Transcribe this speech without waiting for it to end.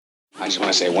I just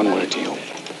want to say one word to you.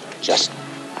 Just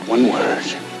one word.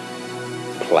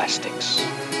 Plastics.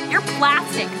 You're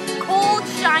plastic. Cold,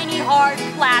 shiny, hard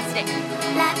plastic.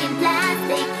 Black and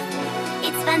plastic.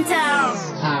 It's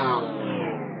fantastic.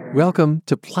 Welcome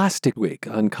to Plastic Week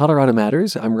on Colorado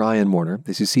Matters. I'm Ryan Warner.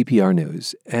 This is CPR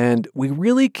News. And we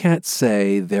really can't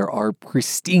say there are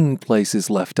pristine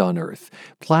places left on Earth.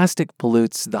 Plastic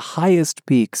pollutes the highest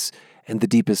peaks and the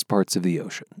deepest parts of the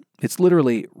ocean. It's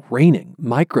literally raining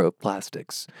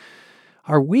microplastics.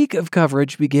 Our week of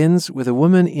coverage begins with a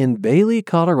woman in Bailey,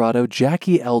 Colorado,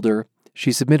 Jackie Elder.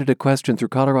 She submitted a question through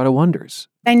Colorado Wonders.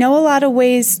 I know a lot of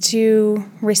ways to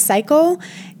recycle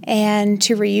and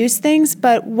to reuse things,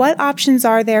 but what options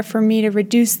are there for me to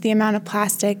reduce the amount of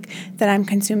plastic that I'm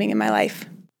consuming in my life?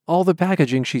 All the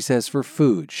packaging, she says, for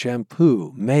food,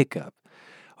 shampoo, makeup.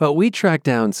 Well, we tracked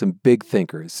down some big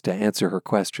thinkers to answer her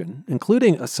question,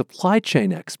 including a supply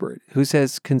chain expert who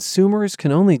says consumers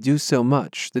can only do so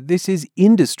much, that this is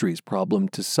industry's problem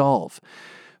to solve.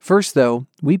 First, though,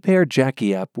 we paired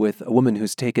Jackie up with a woman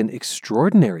who's taken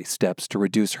extraordinary steps to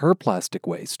reduce her plastic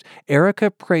waste. Erica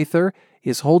Prather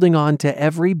is holding on to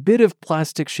every bit of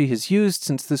plastic she has used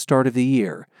since the start of the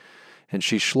year. And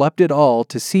she schlepped it all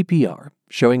to CPR,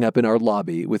 showing up in our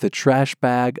lobby with a trash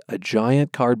bag, a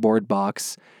giant cardboard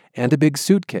box, and a big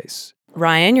suitcase.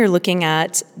 Ryan, you're looking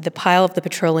at the pile of the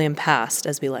petroleum past,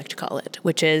 as we like to call it,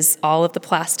 which is all of the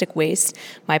plastic waste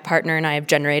my partner and I have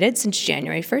generated since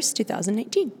January 1st,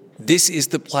 2019. This is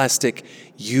the plastic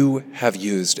you have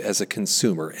used as a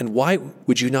consumer. And why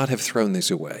would you not have thrown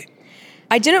this away?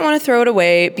 I didn't want to throw it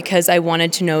away because I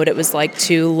wanted to know what it was like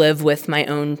to live with my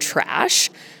own trash.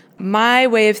 My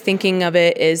way of thinking of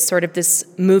it is sort of this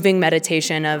moving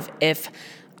meditation of if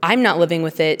I'm not living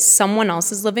with it, someone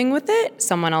else is living with it.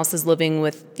 Someone else is living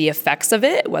with the effects of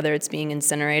it, whether it's being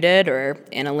incinerated or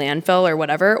in a landfill or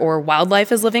whatever, or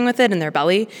wildlife is living with it in their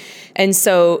belly. And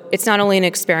so it's not only an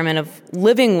experiment of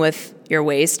living with your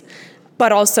waste,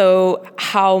 but also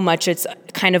how much it's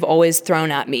kind of always thrown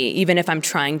at me, even if I'm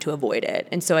trying to avoid it.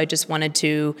 And so I just wanted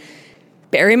to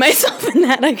bury myself in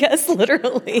that, I guess,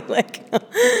 literally. Like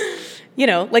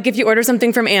if you order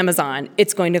something from Amazon,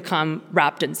 it's going to come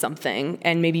wrapped in something.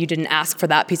 And maybe you didn't ask for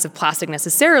that piece of plastic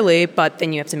necessarily, but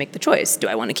then you have to make the choice. Do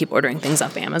I want to keep ordering things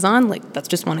off Amazon? That's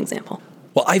just one example.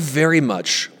 Well, I very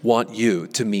much want you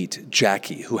to meet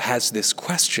Jackie, who has this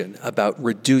question about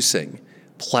reducing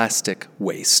plastic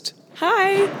waste.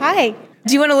 Hi. Hi.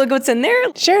 Do you want to look what's in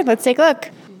there? Sure, let's take a look.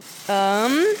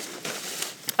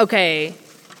 Okay.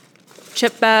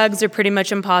 Chip bags are pretty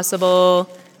much impossible.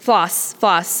 Floss.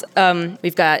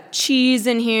 We've got cheese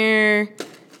in here,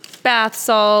 bath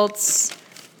salts.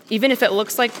 Even if it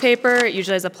looks like paper, it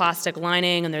usually has a plastic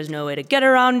lining and there's no way to get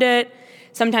around it.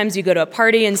 Sometimes you go to a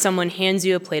party and someone hands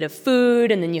you a plate of food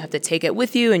and then you have to take it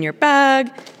with you in your bag.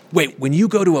 Wait, when you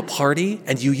go to a party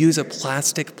and you use a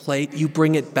plastic plate, you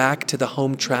bring it back to the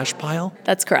home trash pile?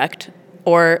 That's correct.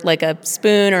 Or like a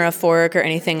spoon or a fork or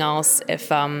anything else. If,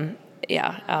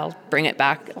 I'll bring it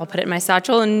back. I'll put it in my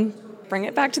satchel and bring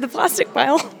it back to the plastic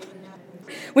pile.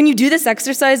 When you do this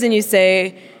exercise and you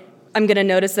say, I'm going to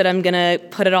notice that I'm going to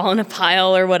put it all in a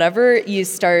pile or whatever, you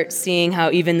start seeing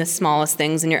how even the smallest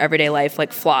things in your everyday life,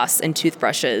 like floss and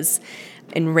toothbrushes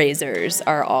and razors,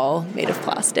 are all made of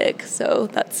plastic. So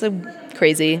that's a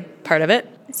crazy part of it.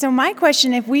 So my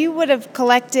question, if we would have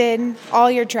collected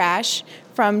all your trash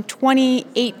from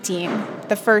 2018,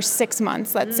 the first 6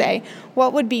 months, let's say,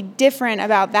 what would be different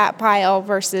about that pile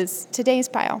versus today's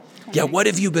pile? Yeah, what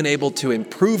have you been able to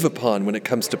improve upon when it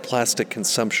comes to plastic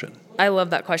consumption? I love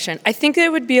that question. I think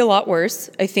it would be a lot worse.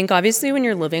 I think obviously when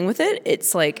you're living with it,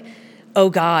 it's like, oh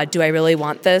God, do I really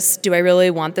want this? Do I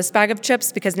really want this bag of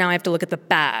chips? Because now I have to look at the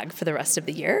bag for the rest of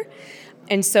the year.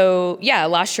 And so,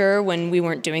 last year when we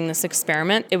weren't doing this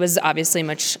experiment, it was obviously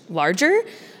much larger.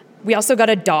 We also got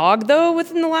a dog, though,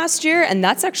 within the last year, and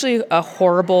that's actually a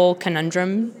horrible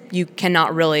conundrum. You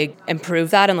cannot really improve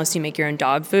that unless you make your own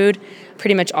dog food.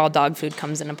 Pretty much all dog food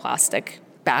comes in a plastic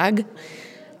bag.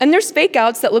 And there's fake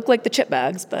outs that look like the chip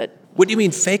bags, but... What do you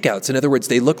mean fake outs? In other words,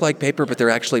 they look like paper, but they're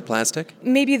actually plastic?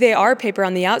 Maybe they are paper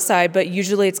on the outside, but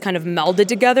usually it's kind of melded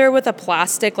together with a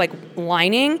plastic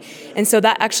lining. And so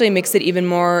that actually makes it even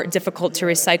more difficult to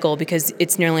recycle because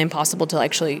it's nearly impossible to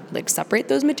actually separate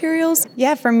those materials.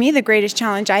 Yeah, for me, the greatest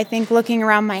challenge, I think, looking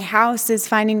around my house is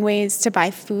finding ways to buy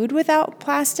food without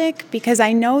plastic, because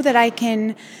I know that I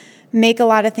can make a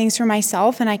lot of things for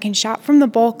myself and I can shop from the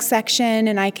bulk section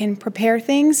and I can prepare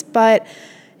things, but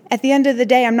at the end of the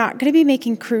day, I'm not going to be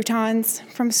making croutons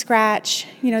from scratch.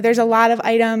 There's a lot of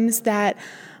items that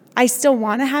I still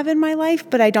want to have in my life,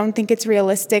 but I don't think it's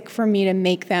realistic for me to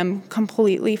make them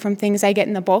completely from things I get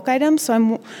in the bulk items. So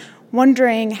I'm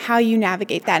wondering how you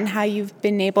navigate that and how you've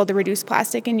been able to reduce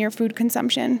plastic in your food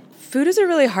consumption. Food is a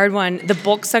really hard one. The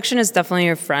bulk section is definitely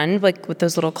your friend, like with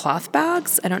those little cloth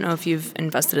bags. I don't know if you've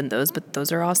invested in those, but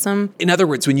those are awesome. In other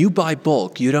words, when you buy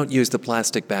bulk, you don't use the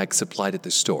plastic bags supplied at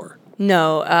the store.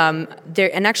 No,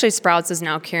 and actually Sprouts is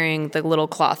now carrying the little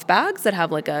cloth bags that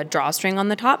have like a drawstring on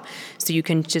the top, so you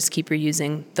can just keep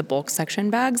reusing the bulk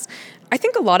section bags. I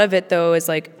think a lot of it, though, is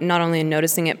like not only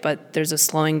noticing it, but there's a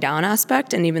slowing down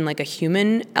aspect and even like a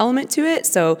human element to it.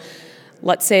 So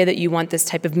let's say that you want this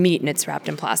type of meat and it's wrapped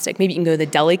in plastic. Maybe you can go to the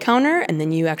deli counter and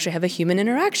then you actually have a human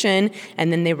interaction,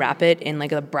 and then they wrap it in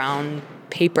like a brown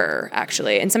paper,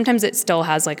 actually. And sometimes it still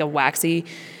has like a waxy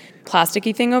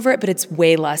plasticky thing over it, but it's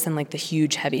way less than like the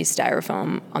huge heavy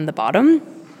styrofoam on the bottom.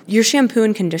 Your shampoo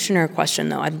and conditioner question,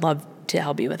 though, I'd love to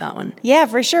help you with that one. Yeah,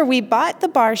 for sure. We bought the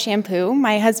bar shampoo.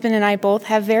 My husband and I both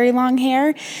have very long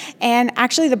hair, and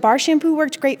actually the bar shampoo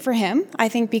worked great for him. I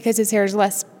think because his hair is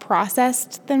less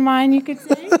processed than mine, you could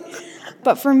say.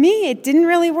 But for me, it didn't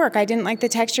really work. I didn't like the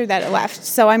texture that it left.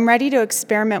 So I'm ready to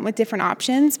experiment with different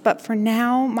options, but for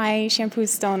now, my shampoo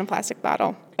is still in a plastic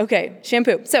bottle. Okay,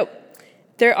 shampoo. So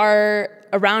there are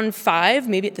around 5,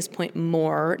 maybe at this point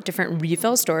more, different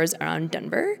refill stores around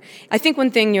Denver. I think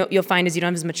one thing you'll find is you don't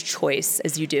have as much choice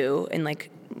as you do in like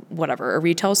whatever, a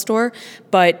retail store,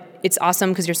 but it's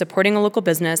awesome because you're supporting a local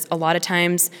business. A lot of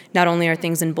times, not only are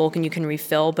things in bulk and you can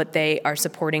refill, but they are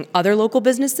supporting other local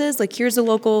businesses. Like here's a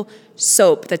local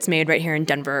soap that's made right here in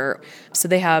Denver. So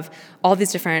they have all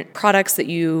these different products that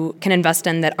you can invest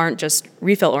in that aren't just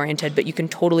refill oriented, but you can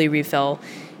totally refill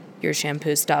your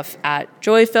shampoo stuff at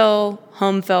Joyfill,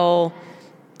 Homefill,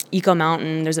 Eco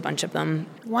Mountain. There's a bunch of them.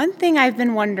 One thing I've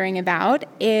been wondering about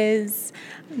is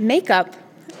makeup.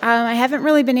 I haven't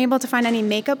really been able to find any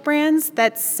makeup brands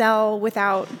that sell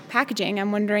without packaging.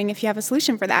 I'm wondering if you have a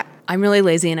solution for that. I'm really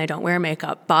lazy and I don't wear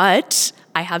makeup, but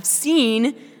I have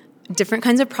seen different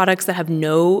kinds of products that have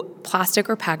no plastic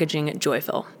or packaging at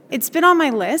Joyfill. It's been on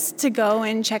my list to go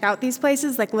and check out these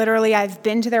places. Like literally, I've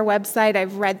been to their website,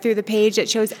 I've read through the page, it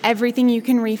shows everything you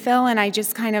can refill, and I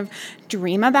just kind of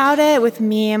dream about it with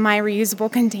me and my reusable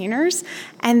containers.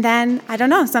 And then, I don't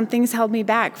know, something's held me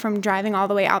back from driving all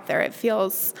the way out there. It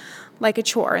feels like a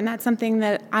chore, and that's something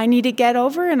that I need to get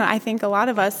over, and I think a lot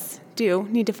of us do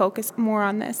need to focus more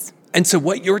on this. And so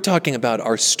what you're talking about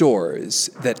are stores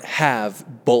that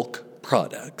have bulk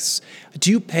products.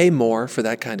 Do you pay more for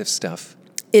that kind of stuff?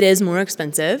 It is more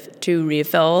expensive to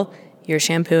refill your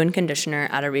shampoo and conditioner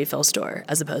at a refill store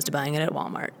as opposed to buying it at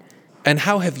Walmart. And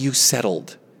how have you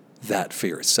settled that for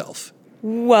yourself?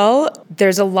 Well,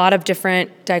 there's a lot of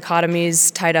different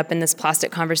dichotomies tied up in this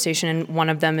plastic conversation, and one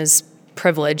of them is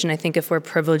privilege. And I think if we're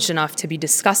privileged enough to be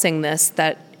discussing this,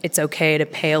 that it's okay to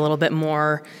pay a little bit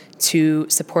more to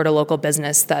support a local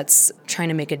business that's trying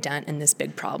to make a dent in this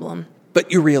big problem. But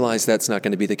you realize that's not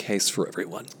going to be the case for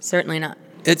everyone. Certainly not.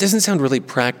 It doesn't sound really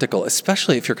practical,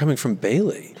 especially if you're coming from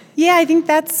Bailey. Yeah, I think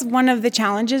that's one of the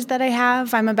challenges that I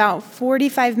have. I'm about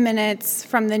 45 minutes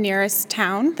from the nearest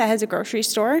town that has a grocery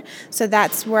store, so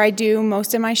that's where I do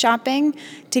most of my shopping.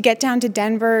 To get down to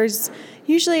Denver's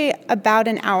usually about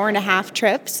an hour and a half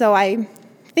trip, so I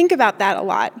think about that a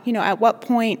lot. You know, at what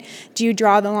point do you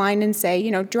draw the line and say,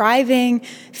 you know, driving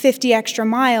 50 extra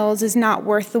miles is not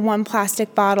worth the one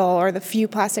plastic bottle or the few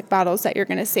plastic bottles that you're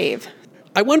going to save?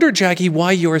 I wonder, Jackie,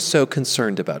 why you're so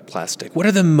concerned about plastic. What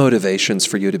are the motivations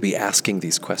for you to be asking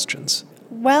these questions?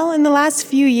 Well, in the last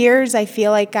few years, I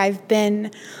feel like I've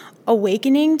been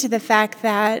awakening to the fact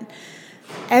that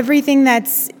everything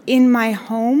that's in my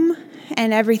home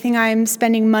and everything I'm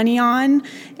spending money on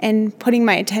and putting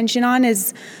my attention on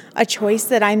is a choice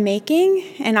that I'm making,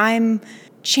 and I'm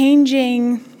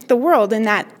changing the world in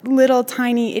that little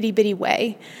tiny itty-bitty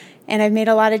way. And I've made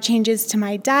a lot of changes to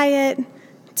my diet,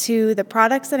 to the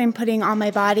products that I'm putting on my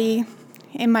body,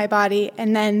 in my body,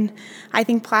 and then I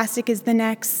think plastic is the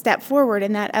next step forward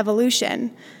in that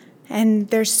evolution. And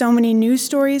there's so many news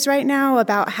stories right now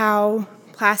about how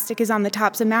plastic is on the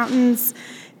tops of mountains,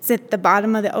 it's at the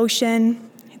bottom of the ocean,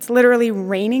 it's literally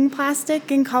raining plastic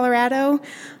in Colorado,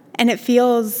 and it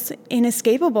feels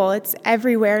inescapable. It's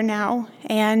everywhere now,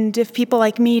 and if people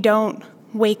like me don't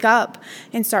wake up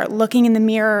and start looking in the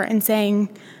mirror and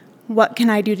saying, what can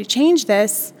I do to change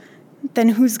this, then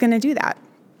who's going to do that?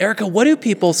 Erica, what do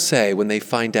people say when they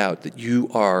find out that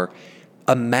you are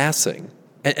amassing,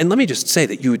 and let me just say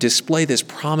that you display this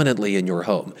prominently in your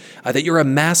home, that you're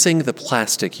amassing the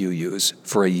plastic you use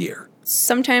for a year?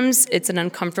 Sometimes it's an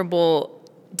uncomfortable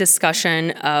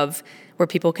discussion of where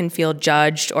people can feel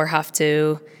judged or have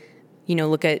to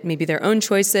look at maybe their own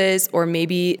choices, or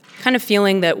maybe kind of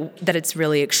feeling that it's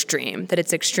really extreme, that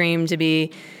it's extreme to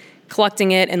be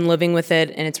collecting it and living with it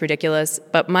and it's ridiculous.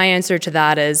 But my answer to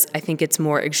that is I think it's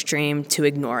more extreme to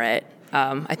ignore it.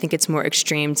 I think it's more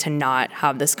extreme to not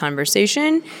have this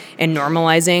conversation and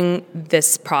normalizing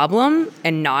this problem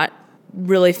and not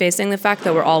really facing the fact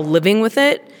that we're all living with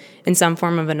it in some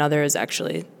form or another is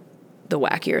actually the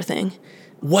wackier thing.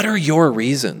 What are your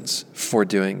reasons for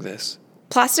doing this?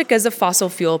 Plastic is a fossil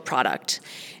fuel product,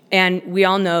 and we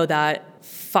all know that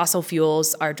fossil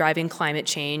fuels are driving climate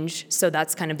change, so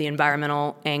that's kind of the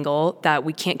environmental angle, that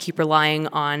we can't keep relying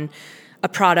on a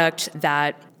product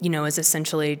that, is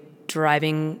essentially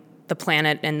driving the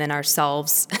planet and then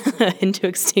ourselves into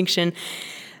extinction.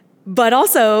 But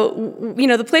also,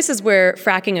 the places where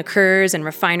fracking occurs and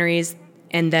refineries,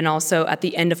 and then also at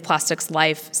the end of plastic's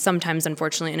life, sometimes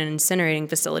unfortunately in an incinerating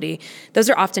facility, those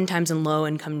are oftentimes in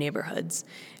low-income neighborhoods.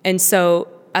 And so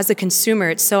as a consumer,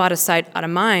 it's so out of sight, out of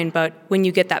mind, but when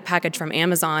you get that package from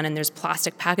Amazon and there's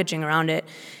plastic packaging around it,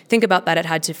 think about that. It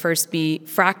had to first be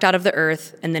fracked out of the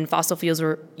earth, and then fossil fuels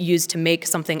were used to make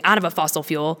something out of a fossil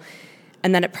fuel.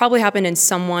 And then it probably happened in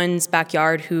someone's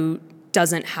backyard who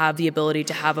doesn't have the ability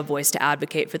to have a voice to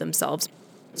advocate for themselves.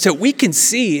 So we can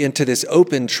see into this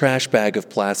open trash bag of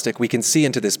plastic. We can see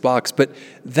into this box, but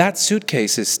that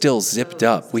suitcase is still zipped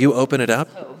up. Will you open it up?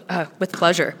 With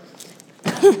pleasure.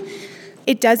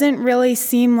 It doesn't really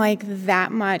seem like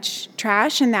that much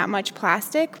trash and that much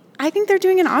plastic. I think they're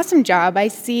doing an awesome job. I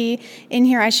see in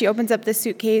here, as she opens up the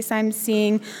suitcase, I'm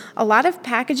seeing a lot of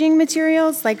packaging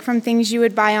materials, like from things you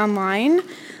would buy online.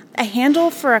 A handle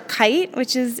for a kite,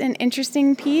 which is an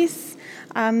interesting piece.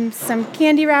 Some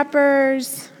candy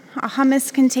wrappers, a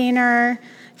hummus container,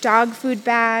 dog food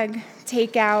bag,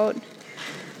 takeout,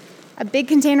 a big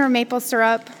container of maple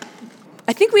syrup.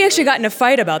 I think we actually got in a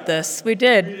fight about this. We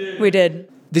did.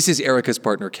 This is Erica's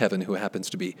partner, Kevin, who happens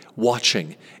to be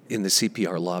watching in the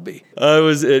CPR lobby. I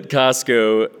was at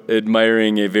Costco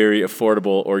admiring a very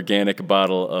affordable organic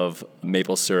bottle of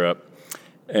maple syrup,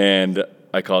 and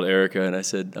I called Erica and I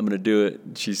said, I'm going to do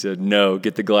it. She said, no,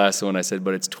 get the glass one. I said,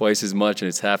 but it's twice as much and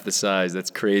it's half the size.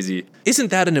 That's crazy.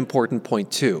 Isn't that an important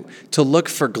point, too? To look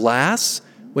for glass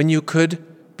when you could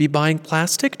be buying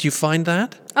plastic? Do you find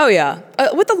that? Oh, yeah.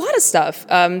 With a lot of stuff.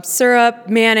 Syrup,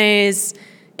 mayonnaise.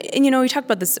 And, we talked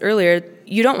about this earlier.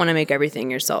 You don't want to make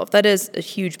everything yourself. That is a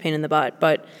huge pain in the butt.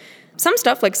 But some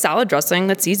stuff like salad dressing,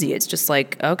 that's easy. It's just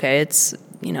like, okay, it's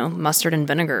mustard and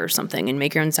vinegar or something, and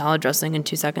make your own salad dressing in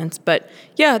 2 seconds. But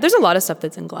yeah, there's a lot of stuff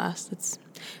that's in glass.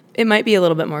 It might be a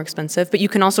little bit more expensive, but you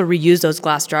can also reuse those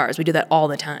glass jars. We do that all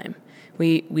the time.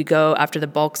 We go after the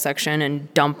bulk section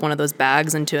and dump one of those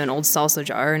bags into an old salsa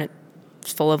jar, and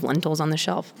it's full of lentils on the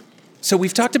shelf. So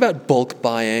we've talked about bulk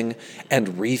buying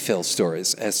and refill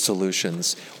stores as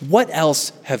solutions. What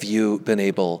else have you been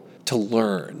able to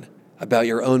learn about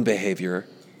your own behavior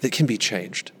that can be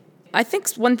changed? I think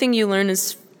one thing you learn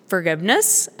is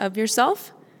forgiveness of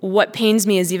yourself. What pains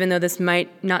me is, even though this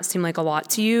might not seem like a lot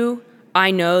to you,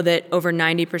 I know that over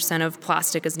 90% of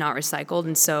plastic is not recycled.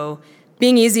 And so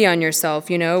being easy on yourself,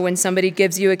 when somebody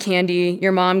gives you a candy,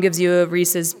 your mom gives you a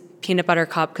Reese's peanut butter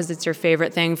cup because it's your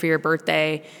favorite thing for your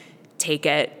birthday, take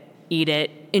it, eat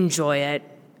it, enjoy it.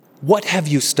 What have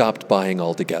you stopped buying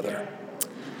altogether?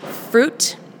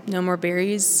 Fruit, no more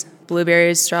berries.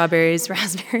 Blueberries, strawberries,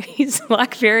 raspberries,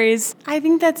 blackberries. I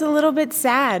think that's a little bit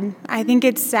sad. I think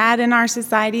it's sad in our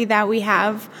society that we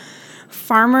have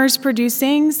farmers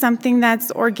producing something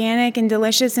that's organic and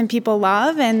delicious and people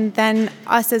love, and then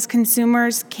us as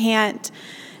consumers can't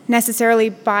necessarily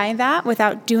buy that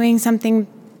without doing something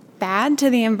bad to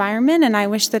the environment. And I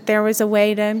wish that there was a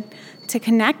way to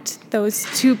connect those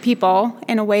two people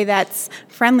in a way that's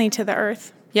friendly to the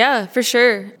earth. Yeah, for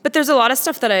sure. But there's a lot of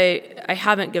stuff that I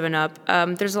haven't given up.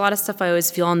 There's a lot of stuff I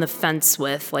always feel on the fence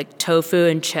with, like tofu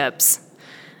and chips.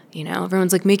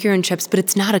 Everyone's like, make your own chips, but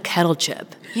it's not a kettle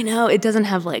chip. It doesn't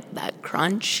have like that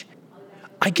crunch.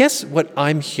 I guess what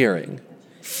I'm hearing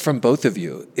from both of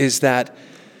you is that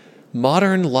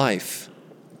modern life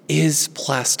is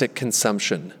plastic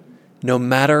consumption, no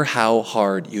matter how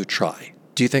hard you try.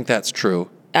 Do you think that's true?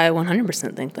 I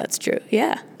 100% think that's true,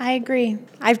 yeah. I agree.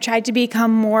 I've tried to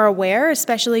become more aware,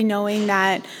 especially knowing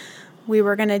that we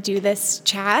were going to do this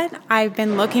chat. I've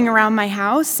been looking around my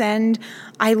house, and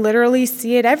I literally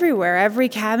see it everywhere. Every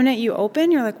cabinet you open,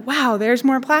 you're like, wow, there's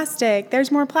more plastic,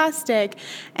 there's more plastic.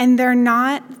 And they're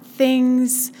not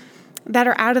things that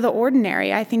are out of the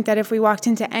ordinary. I think that if we walked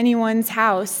into anyone's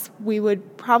house, we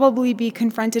would probably be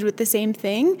confronted with the same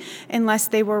thing unless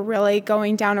they were really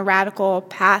going down a radical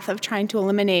path of trying to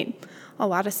eliminate a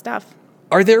lot of stuff.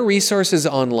 Are there resources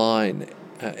online,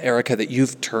 Erica, that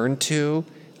you've turned to?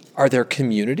 Are there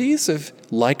communities of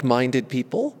like-minded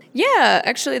people? Yeah,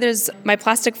 actually, there's My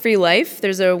Plastic Free Life.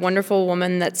 There's a wonderful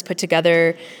woman that's put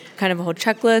together kind of a whole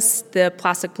checklist. The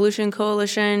Plastic Pollution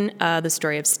Coalition, The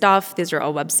Story of Stuff. These are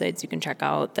all websites you can check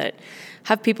out that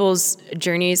have people's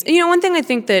journeys. One thing I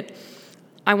think that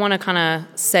I want to kind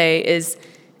of say is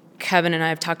Kevin and I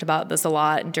have talked about this a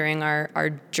lot during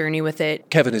our journey with it.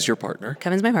 Kevin is your partner.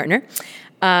 Kevin's my partner.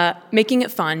 Making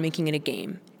it fun, making it a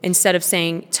game. Instead of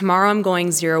saying, tomorrow I'm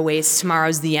going zero waste,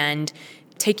 tomorrow's the end,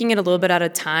 taking it a little bit at a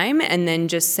time and then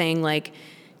just saying like,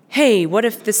 hey, what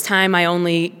if this time I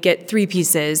only get 3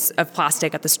 pieces of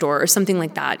plastic at the store or something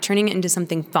like that, turning it into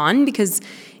something fun because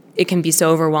it can be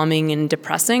so overwhelming and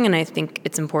depressing, and I think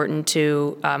it's important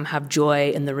to have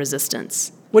joy in the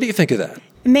resistance. What do you think of that?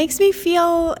 It makes me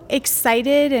feel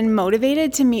excited and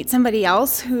motivated to meet somebody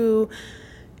else who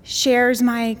shares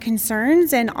my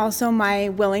concerns and also my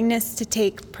willingness to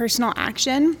take personal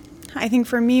action. I think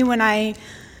for me, when I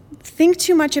think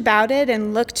too much about it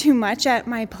and look too much at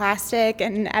my plastic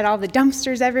and at all the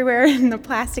dumpsters everywhere and the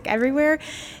plastic everywhere,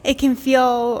 it can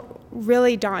feel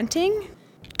really daunting.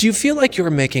 Do you feel like you're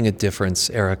making a difference,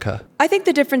 Erica? I think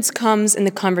the difference comes in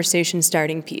the conversation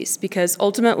starting piece, because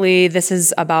ultimately this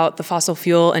is about the fossil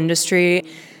fuel industry.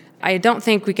 I don't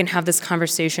think we can have this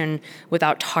conversation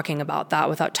without talking about that,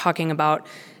 without talking about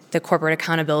the corporate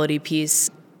accountability piece,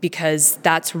 because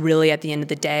that's really, at the end of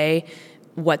the day,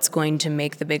 what's going to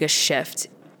make the biggest shift.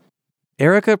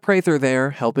 Erica Prather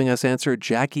there, helping us answer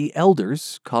Jackie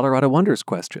Elder's Colorado Wonders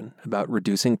question about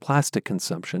reducing plastic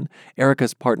consumption.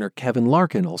 Erica's partner Kevin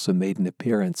Larkin also made an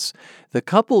appearance. The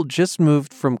couple just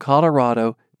moved from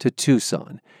Colorado to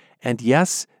Tucson. And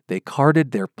yes, they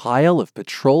carted their pile of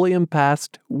petroleum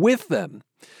past with them.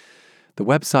 The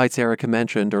websites Erica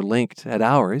mentioned are linked at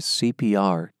ours,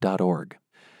 CPR.org.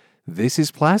 This is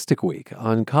Plastic Week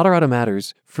on Colorado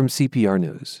Matters from CPR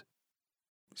News.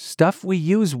 Stuff we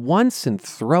use once and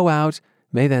throw out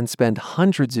may then spend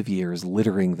hundreds of years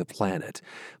littering the planet.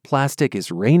 Plastic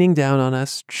is raining down on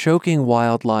us, choking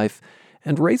wildlife,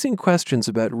 and raising questions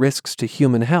about risks to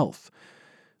human health.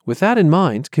 With that in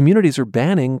mind, communities are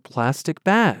banning plastic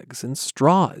bags and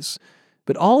straws.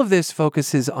 But all of this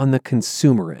focuses on the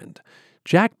consumer end.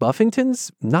 Jack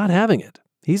Buffington's not having it.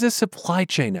 He's a supply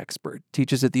chain expert,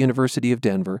 teaches at the University of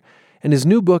Denver, and his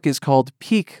new book is called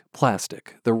Peak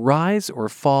Plastic: The Rise or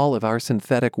Fall of Our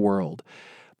Synthetic World.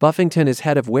 Buffington is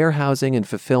head of warehousing and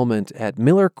fulfillment at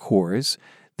Miller Coors.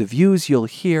 The views you'll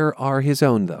hear are his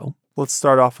own, though. Let's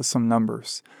start off with some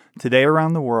numbers. Today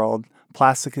around the world,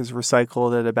 plastic is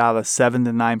recycled at about a 7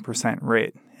 to 9%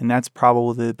 rate, and that's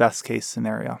probably the best case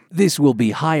scenario. This will be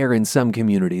higher in some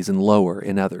communities and lower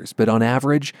in others, but on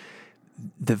average,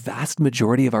 the vast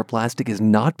majority of our plastic is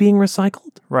not being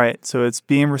recycled? Right, so it's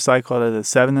being recycled at a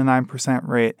 7 to 9%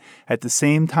 rate. At the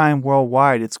same time,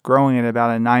 worldwide, it's growing at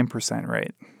about a 9%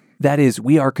 rate. That is,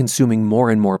 we are consuming more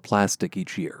and more plastic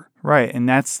each year. Right, and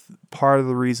that's part of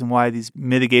the reason why these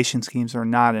mitigation schemes are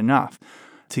not enough.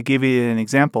 To give you an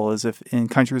example, is if in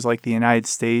countries like the United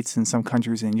States and some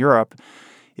countries in Europe,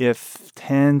 if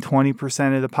 10,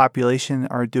 20% of the population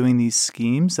are doing these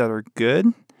schemes that are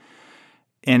good,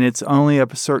 and it's only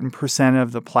a certain percent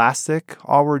of the plastic,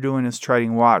 all we're doing is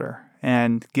treading water.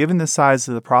 And given the size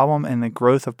of the problem and the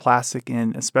growth of plastic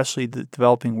in especially the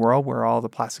developing world where all the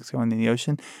plastic's going in the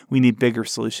ocean, we need bigger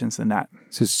solutions than that.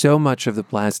 So much of the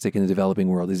plastic in the developing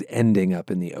world is ending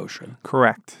up in the ocean.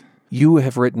 Correct. You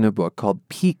have written a book called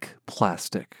Peak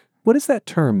Plastic. What does that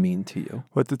term mean to you?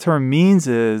 What the term means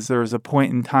is there's a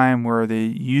point in time where the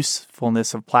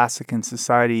usefulness of plastic in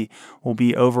society will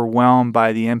be overwhelmed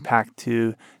by the impact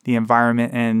to the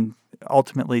environment and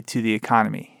ultimately to the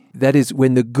economy. That is,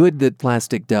 when the good that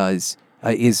plastic does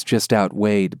is just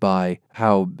outweighed by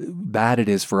how bad it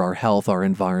is for our health, our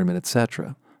environment,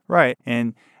 etc. Right.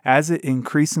 And as it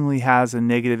increasingly has a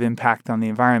negative impact on the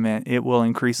environment, it will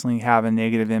increasingly have a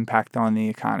negative impact on the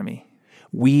economy.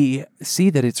 We see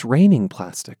that it's raining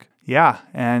plastic. Yeah,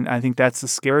 and I think that's the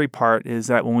scary part, is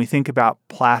that when we think about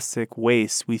plastic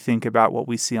waste, we think about what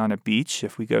we see on a beach.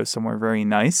 If we go somewhere very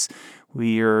nice,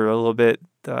 we are a little bit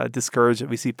discouraged that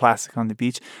we see plastic on the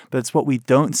beach, but it's what we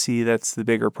don't see that's the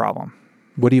bigger problem.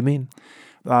 What do you mean?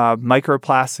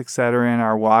 Microplastics that are in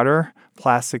our water,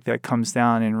 plastic that comes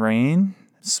down in rain,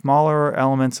 smaller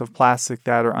elements of plastic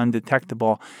that are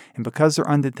undetectable. And because they're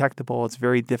undetectable, it's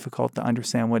very difficult to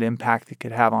understand what impact it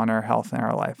could have on our health and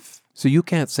our life. So you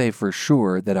can't say for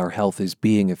sure that our health is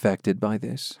being affected by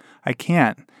this? I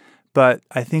can't. But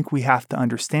I think we have to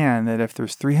understand that if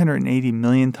there's 380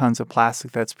 million tons of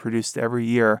plastic that's produced every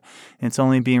year, and it's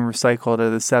only being recycled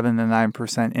at a 7 to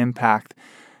 9% impact,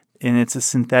 and it's a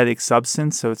synthetic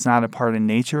substance, so it's not a part of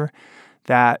nature,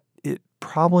 that it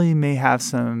probably may have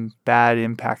some bad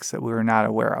impacts that we're not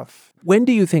aware of. When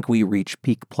do you think we reach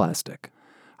peak plastic?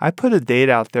 I put a date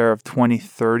out there of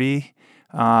 2030.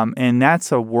 And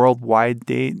that's a worldwide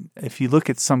date. If you look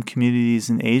at some communities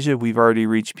in Asia, we've already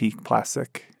reached peak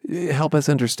plastic. Help us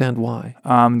understand why.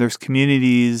 There's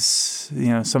communities,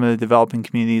 some of the developing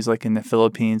communities like in the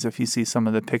Philippines, if you see some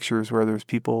of the pictures where there's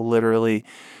people literally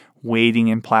wading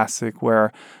in plastic,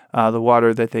 where the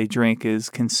water that they drink is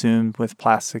consumed with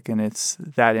plastic, and it's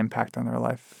that impact on their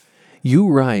life. You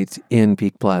write in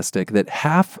Peak Plastic that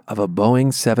half of a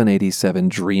Boeing 787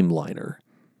 Dreamliner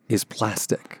is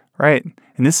plastic. Right.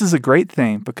 And this is a great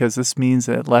thing because this means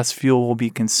that less fuel will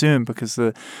be consumed because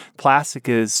the plastic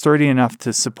is sturdy enough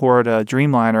to support a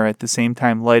Dreamliner, at the same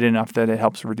time light enough that it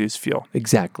helps reduce fuel.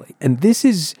 Exactly. And this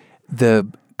is the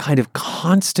kind of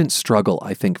constant struggle,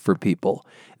 I think, for people,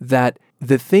 that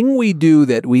the thing we do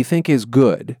that we think is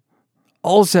good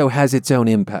also has its own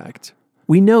impact.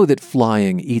 We know that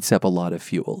flying eats up a lot of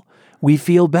fuel. We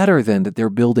feel better then that they're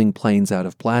building planes out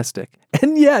of plastic.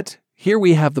 And yet, here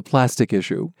we have the plastic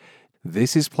issue.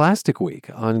 This is Plastic Week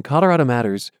on Colorado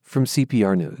Matters from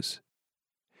CPR News.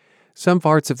 Some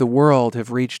parts of the world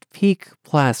have reached peak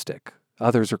plastic.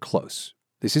 Others are close.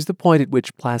 This is the point at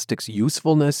which plastic's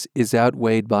usefulness is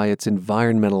outweighed by its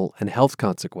environmental and health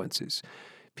consequences.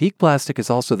 Peak Plastic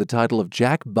is also the title of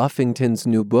Jack Buffington's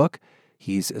new book.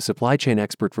 He's a supply chain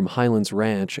expert from Highlands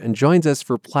Ranch and joins us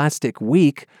for Plastic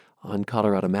Week on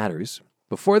Colorado Matters.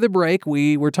 Before the break,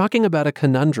 we were talking about a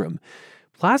conundrum.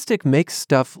 Plastic makes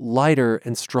stuff lighter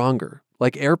and stronger,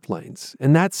 like airplanes,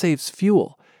 and that saves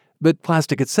fuel. But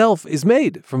plastic itself is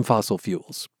made from fossil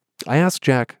fuels. I asked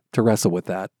Jack to wrestle with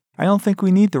that. I don't think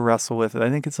we need to wrestle with it.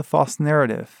 I think it's a false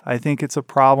narrative. I think it's a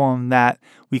problem that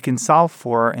we can solve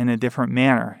for in a different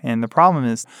manner. And the problem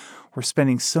is we're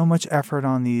spending so much effort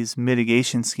on these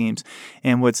mitigation schemes.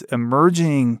 And what's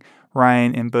emerging,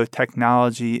 Ryan, in both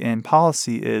technology and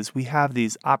policy is we have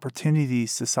these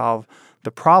opportunities to solve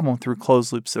the problem through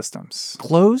closed-loop systems.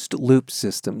 Closed-loop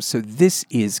systems. So this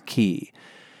is key.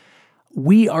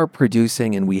 We are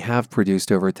producing, and we have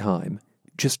produced over time,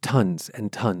 just tons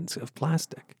and tons of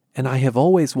plastic. And I have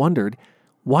always wondered,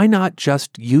 why not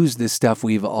just use this stuff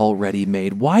we've already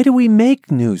made? Why do we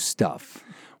make new stuff?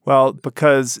 Well,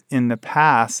 because in the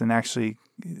past, and actually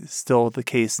still the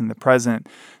case in the present,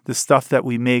 the stuff that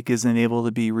we make isn't able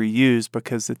to be reused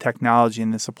because the technology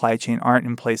and the supply chain aren't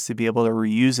in place to be able to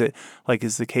reuse it, like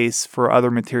is the case for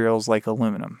other materials like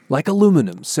aluminum. Like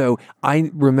aluminum. So I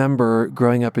remember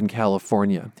growing up in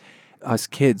California, us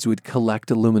kids would collect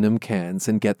aluminum cans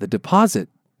and get the deposit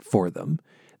for them.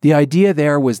 The idea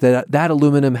there was that that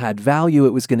aluminum had value,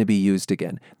 it was going to be used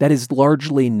again. That is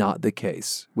largely not the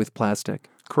case with plastic.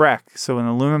 Correct. So an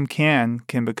aluminum can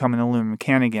become an aluminum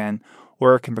can again,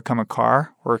 or it can become a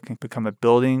car, or it can become a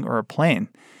building or a plane.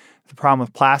 The problem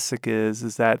with plastic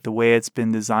is that the way it's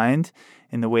been designed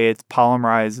and the way it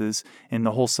polymerizes in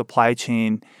the whole supply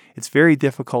chain, it's very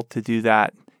difficult to do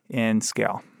that in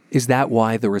scale. Is that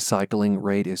why the recycling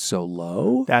rate is so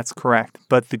low? That's correct.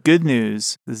 But the good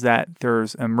news is that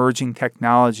there's emerging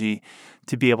technology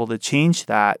to be able to change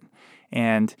that.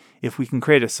 And if we can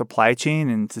create a supply chain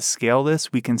and to scale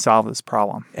this, we can solve this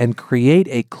problem. And create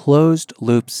a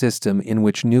closed-loop system in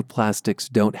which new plastics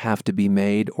don't have to be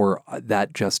made, or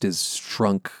that just is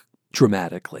shrunk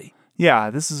dramatically. Yeah,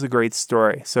 this is a great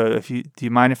story. So do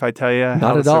you mind if I tell you?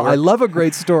 Not at all. I love a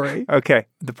great story. Okay.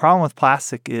 The problem with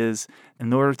plastic is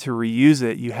in order to reuse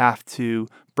it, you have to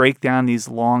break down these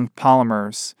long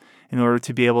polymers in order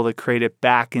to be able to create it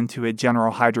back into a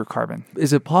general hydrocarbon.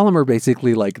 Is a polymer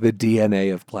basically like the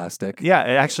DNA of plastic? Yeah,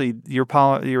 actually, your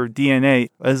DNA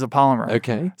is a polymer.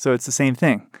 Okay. So it's the same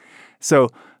thing. So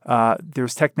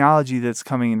there's technology that's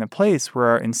coming into place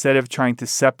where instead of trying to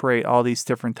separate all these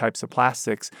different types of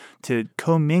plastics, to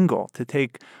commingle, to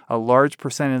take a large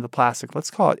percent of the plastic, let's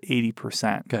call it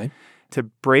 80%, okay, to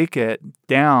break it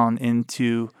down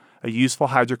into a useful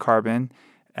hydrocarbon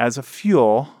as a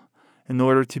fuel in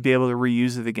order to be able to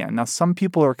reuse it again. Now, some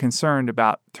people are concerned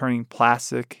about turning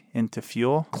plastic into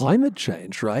fuel. Climate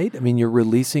change, right? I mean, you're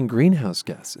releasing greenhouse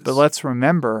gases. But let's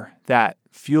remember that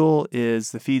fuel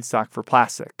is the feedstock for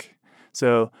plastic.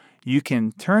 So you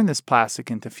can turn this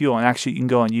plastic into fuel. And actually, you can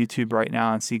go on YouTube right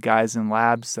now and see guys in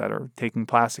labs that are taking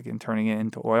plastic and turning it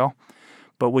into oil.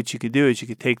 But what you could do is you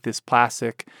could take this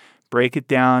plastic, break it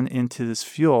down into this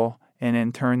fuel, and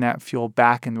then turn that fuel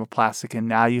back into a plastic, and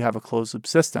now you have a closed loop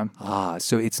system.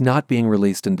 So it's not being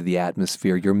released into the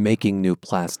atmosphere. You're making new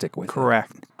plastic with it.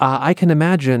 Correct. I can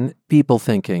imagine people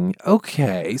thinking,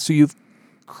 okay, so you've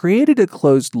created a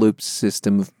closed loop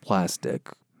system of plastic.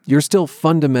 You're still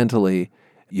fundamentally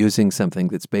using something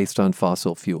that's based on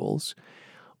fossil fuels.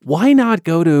 Why not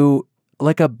go to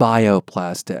like a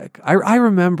bioplastic? I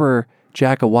remember,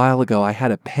 Jack, a while ago, I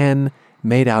had a pen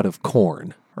made out of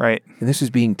corn. Right. And this is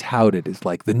being touted as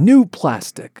like the new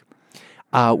plastic.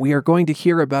 We are going to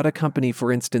hear about a company,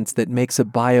 for instance, that makes a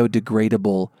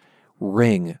biodegradable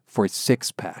ring for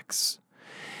six-packs.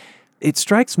 It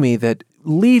strikes me that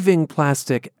leaving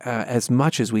plastic as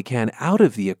much as we can out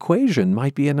of the equation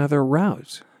might be another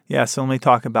route. Yeah, so let me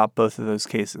talk about both of those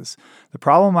cases. The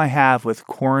problem I have with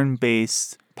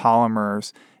corn-based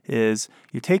polymers is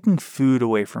you're taking food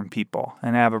away from people.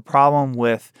 And I have a problem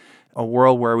with a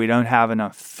world where we don't have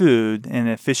enough food and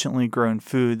efficiently grown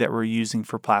food that we're using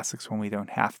for plastics when we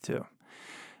don't have to.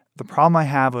 The problem I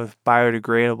have with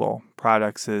biodegradable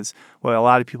products is what a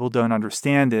lot of people don't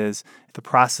understand is the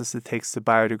process it takes to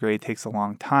biodegrade takes a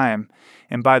long time.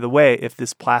 And by the way, if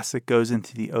this plastic goes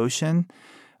into the ocean,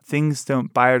 things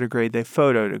don't biodegrade, they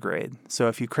photodegrade. So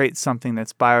if you create something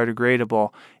that's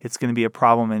biodegradable, it's going to be a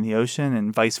problem in the ocean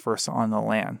and vice versa on the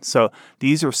land. So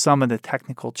these are some of the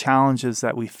technical challenges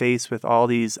that we face with all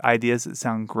these ideas that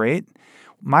sound great.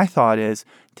 My thought is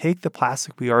take the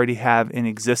plastic we already have in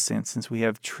existence, since we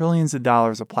have trillions of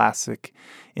dollars of plastic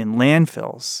in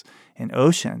landfills and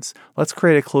oceans. Let's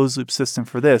create a closed loop system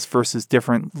for this versus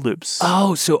different loops.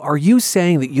 Oh, so are you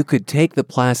saying that you could take the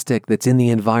plastic that's in the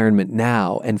environment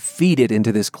now and feed it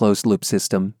into this closed loop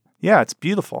system? Yeah, it's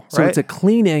beautiful, So right? it's a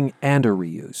cleaning and a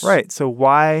reuse. Right. So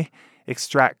why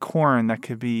extract corn that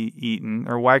could be eaten,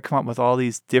 or why come up with all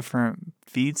these different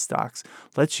feedstocks?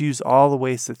 Let's use all the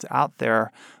waste that's out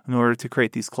there in order to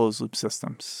create these closed loop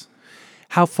systems.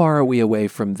 How far are we away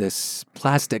from this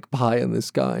plastic pie in the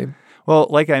sky? Well,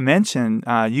 like I mentioned,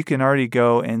 you can already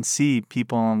go and see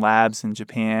people in labs in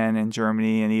Japan and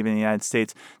Germany and even the United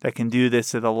States that can do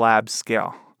this at a lab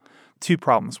scale. Two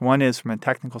problems. One is, from a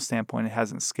technical standpoint, it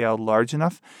hasn't scaled large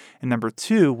enough. And number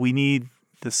two, we need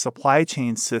the supply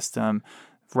chain system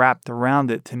wrapped around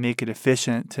it to make it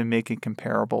efficient, to make it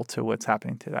comparable to what's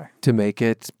happening today. To make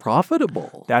it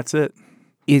profitable. That's it.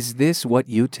 Is this what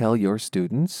you tell your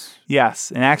students?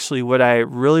 Yes. And actually, what I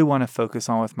really want to focus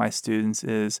on with my students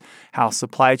is how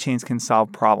supply chains can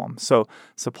solve problems. So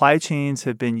supply chains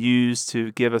have been used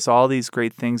to give us all these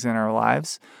great things in our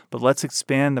lives, but let's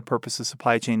expand the purpose of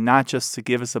supply chain, not just to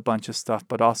give us a bunch of stuff,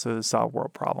 but also to solve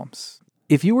world problems.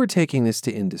 If you were taking this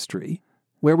to industry,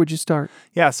 where would you start?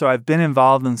 Yeah, so I've been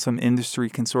involved in some industry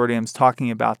consortiums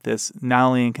talking about this, not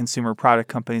only in consumer product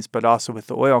companies, but also with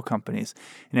the oil companies.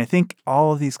 And I think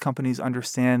all of these companies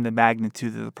understand the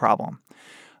magnitude of the problem.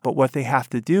 But what they have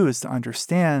to do is to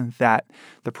understand that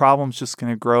the problem's just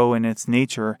going to grow in its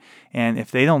nature. And if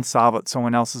they don't solve it,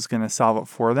 someone else is going to solve it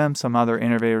for them. Some other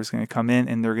innovator is going to come in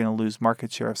and they're going to lose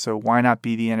market share. So why not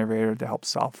be the innovator to help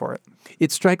solve for it?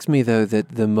 It strikes me, though, that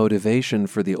the motivation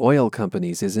for the oil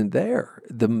companies isn't there.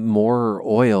 The more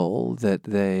oil that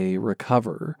they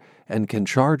recover and can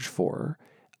charge for,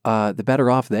 the better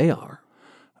off they are.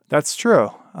 That's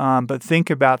true. But think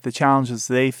about the challenges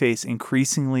they face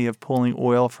increasingly of pulling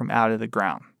oil from out of the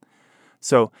ground.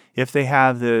 So if they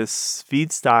have this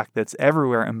feedstock that's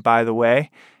everywhere, and by the way,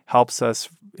 helps us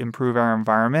improve our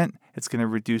environment, it's going to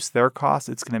reduce their costs.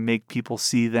 It's going to make people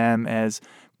see them as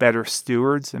better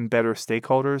stewards and better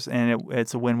stakeholders, and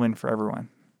it's a win-win for everyone.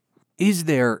 Is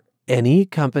there any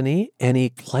company, any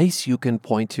place you can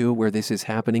point to where this is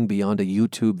happening beyond a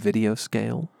YouTube video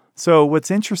scale? So what's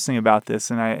interesting about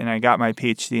this, and I got my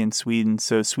PhD in Sweden,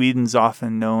 so Sweden's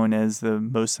often known as the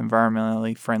most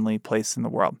environmentally friendly place in the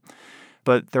world.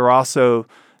 But they're also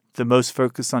the most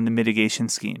focused on the mitigation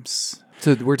schemes.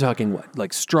 So we're talking what?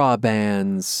 Like straw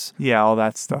bans? Yeah, all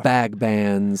that stuff. Bag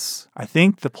bans? I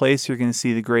think the place you're going to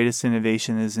see the greatest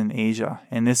innovation is in Asia.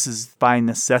 And this is by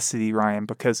necessity, Ryan,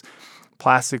 because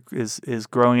plastic is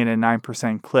growing at a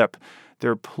 9% clip.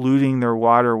 They're polluting their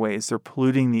waterways. They're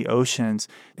polluting the oceans.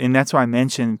 And that's why I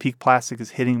mentioned peak plastic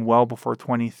is hitting well before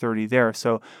 2030 there.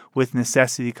 So with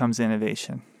necessity comes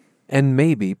innovation. And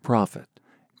maybe profit.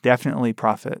 Definitely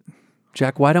profit.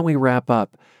 Jack, why don't we wrap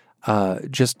up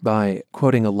just by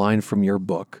quoting a line from your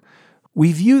book?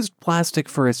 We've used plastic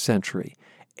for a century.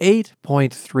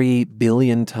 8.3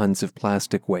 billion tons of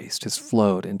plastic waste has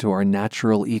flowed into our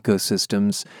natural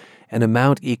ecosystems, an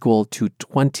amount equal to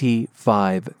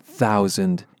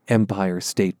 25,000 Empire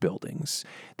State Buildings.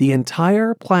 The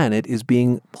entire planet is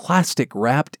being plastic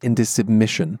wrapped into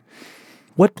submission.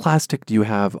 What plastic do you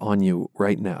have on you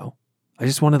right now? I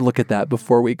just want to look at that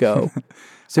before we go.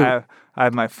 So I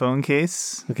have my phone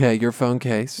case. Okay, your phone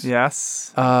case.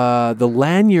 Yes. The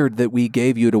lanyard that we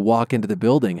gave you to walk into the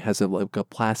building has a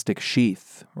plastic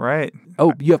sheath. Right.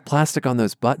 Oh, you have plastic on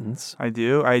those buttons. I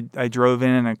do. I drove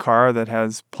in a car that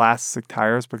has plastic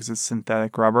tires because it's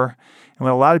synthetic rubber. And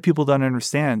what a lot of people don't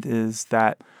understand is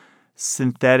that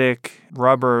synthetic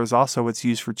rubber is also what's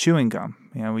used for chewing gum.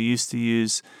 We used to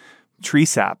use tree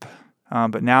sap,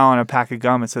 but now on a pack of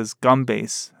gum it says gum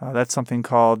base. That's something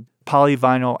called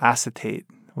polyvinyl acetate,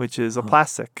 which is a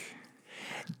plastic.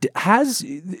 Has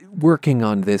working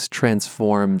on this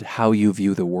transformed how you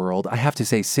view the world? I have to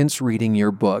say, since reading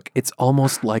your book, it's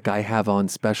almost like I have on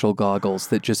special goggles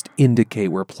that just indicate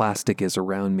where plastic is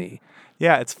around me.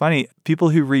 Yeah, it's funny. People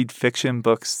who read fiction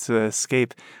books to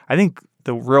escape, I think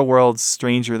the real world's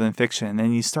stranger than fiction.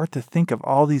 And you start to think of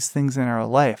all these things in our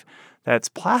life that's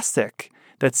plastic,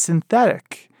 that's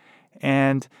synthetic.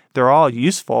 And they're all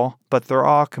useful, but they're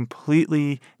all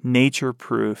completely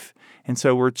nature-proof. And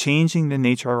so we're changing the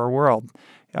nature of our world.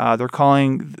 They're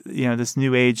calling, this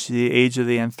new age the age of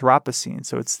the Anthropocene.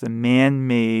 So it's the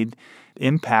man-made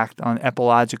impact on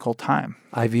ecological time.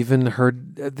 I've even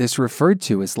heard this referred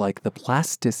to as like the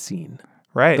plasticine.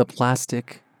 Right. The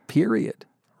plastic period.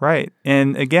 Right.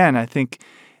 And again, I think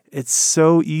it's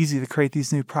so easy to create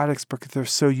these new products because they're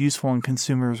so useful and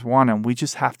consumers want them. We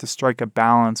just have to strike a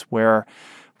balance where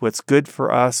what's good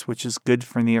for us, which is good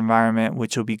for the environment,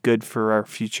 which will be good for our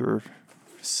future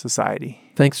society.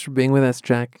 Thanks for being with us,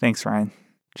 Jack. Thanks, Ryan.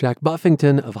 Jack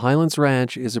Buffington of Highlands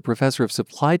Ranch is a professor of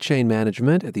supply chain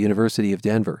management at the University of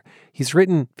Denver. He's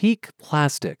written Peak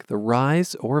Plastic, The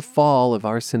Rise or Fall of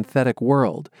Our Synthetic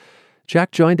World.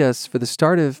 Jack joined us for the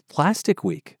start of Plastic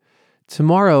Week.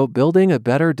 Tomorrow, building a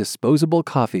better disposable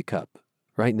coffee cup.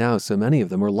 Right now, so many of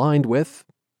them are lined with,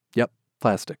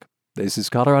 plastic. This is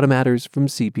Colorado Matters from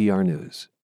CPR News.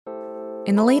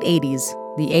 In the late 80s,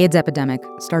 the AIDS epidemic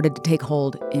started to take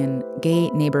hold in gay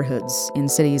neighborhoods in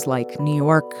cities like New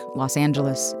York, Los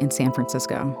Angeles, and San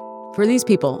Francisco. For these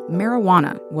people,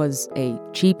 marijuana was a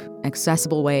cheap,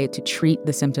 accessible way to treat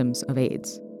the symptoms of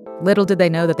AIDS. Little did they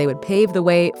know that they would pave the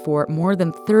way for more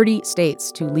than 30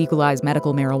 states to legalize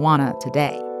medical marijuana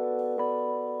today.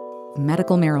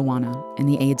 Medical marijuana and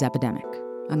the AIDS epidemic,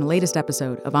 on the latest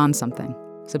episode of On Something.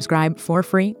 Subscribe for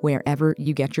free wherever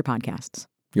you get your podcasts.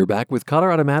 You're back with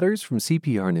Colorado Matters from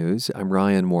CPR News. I'm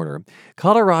Ryan Warner.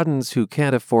 Coloradans who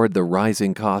can't afford the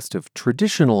rising cost of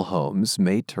traditional homes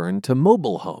may turn to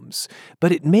mobile homes,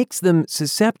 but it makes them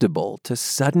susceptible to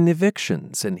sudden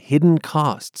evictions and hidden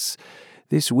costs.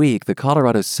 This week, the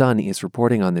Colorado Sun is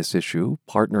reporting on this issue,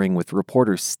 partnering with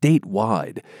reporters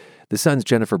statewide. The Sun's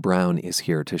Jennifer Brown is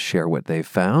here to share what they've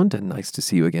found, and nice to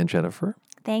see you again, Jennifer.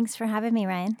 Thanks for having me,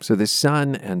 Ryan. So the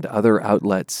Sun and other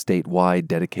outlets statewide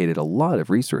dedicated a lot of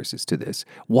resources to this.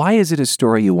 Why is it a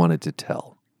story you wanted to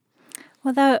tell?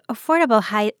 Well, the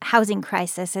affordable housing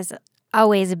crisis is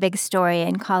always a big story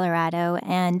in Colorado.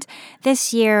 And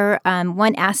this year,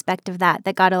 one aspect of that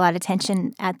got a lot of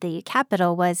attention at the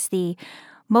Capitol was the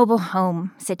mobile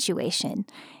home situation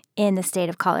in the state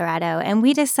of Colorado. And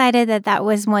we decided that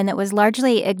was one that was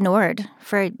largely ignored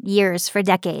for years, for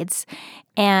decades,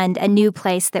 and a new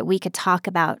place that we could talk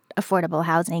about affordable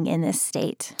housing in this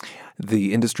state.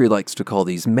 The industry likes to call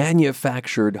these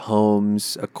manufactured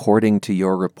homes. According to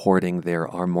your reporting, there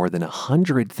are more than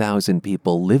 100,000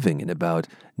 people living in about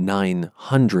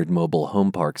 900 mobile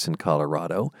home parks in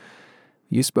Colorado.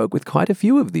 You spoke with quite a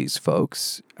few of these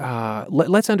folks.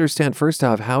 Let's understand first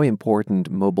off how important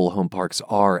mobile home parks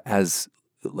are as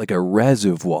like a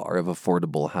reservoir of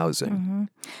affordable housing. Mm-hmm.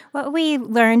 What we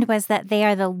learned was that they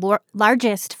are the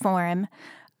largest form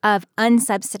of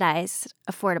unsubsidized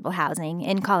affordable housing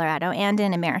in Colorado and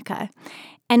in America.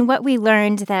 And what we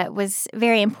learned that was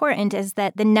very important is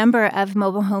that the number of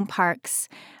mobile home parks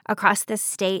across the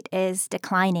state is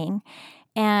declining.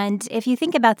 And if you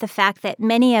think about the fact that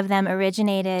many of them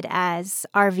originated as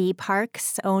RV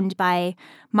parks owned by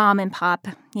mom and pop,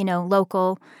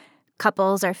 local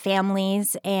couples or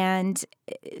families, and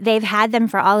they've had them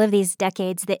for all of these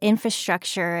decades. The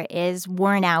infrastructure is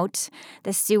worn out.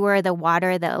 The sewer, the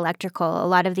water, the electrical, a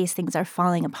lot of these things are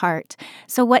falling apart.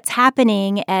 So what's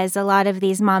happening as a lot of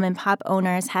these mom and pop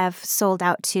owners have sold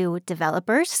out to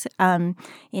developers,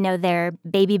 they're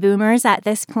baby boomers at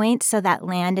this point, so that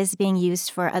land is being used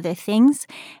for other things.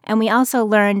 And we also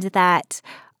learned that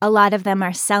a lot of them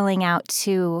are selling out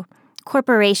to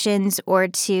corporations or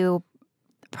to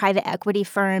private equity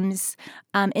firms,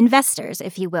 investors,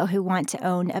 if you will, who want to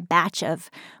own a batch of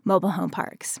mobile home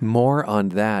parks. More on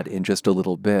that in just a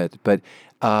little bit. But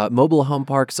mobile home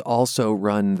parks also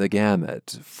run the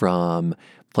gamut from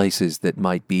places that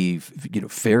might be,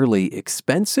 fairly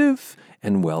expensive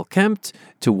and well-kept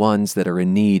to ones that are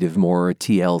in need of more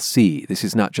TLC. This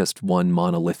is not just one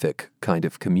monolithic kind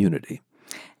of community.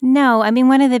 No, I mean,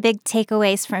 one of the big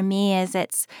takeaways for me is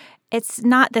it's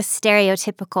not the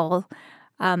stereotypical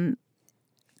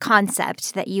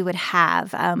concept that you would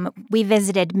have. We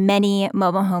visited many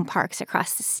mobile home parks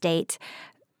across the state,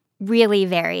 really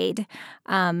varied.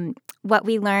 What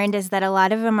we learned is that a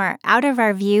lot of them are out of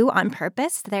our view on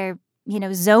purpose. They're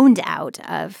zoned out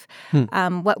of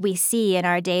what we see in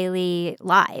our daily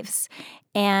lives.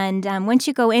 And once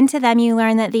you go into them, you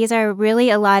learn that these are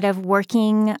really a lot of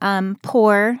working,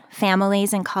 poor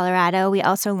families in Colorado. We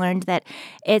also learned that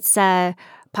it's a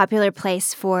popular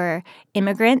place for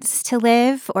immigrants to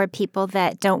live or people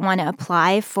that don't want to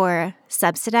apply for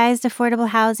subsidized affordable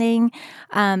housing.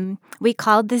 We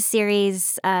called this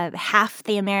series Half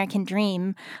the American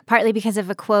Dream, partly because of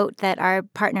a quote that our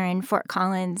partner in Fort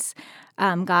Collins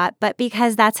got, but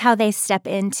because that's how they step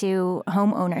into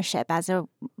home ownership as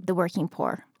the working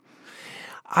poor.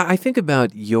 I think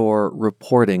about your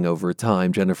reporting over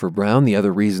time, Jennifer Brown, the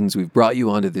other reasons we've brought you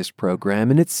onto this program,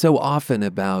 and it's so often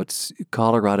about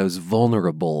Colorado's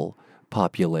vulnerable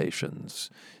populations.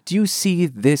 Do you see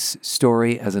this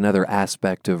story as another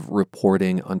aspect of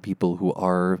reporting on people who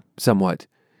are somewhat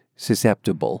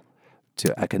susceptible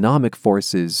to economic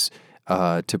forces,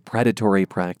 to predatory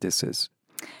practices?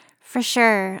 For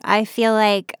sure. I feel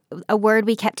like a word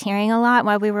we kept hearing a lot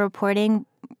while we were reporting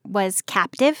was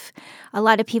captive. A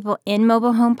lot of people in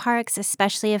mobile home parks,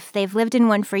 especially if they've lived in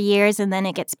one for years and then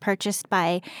it gets purchased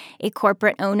by a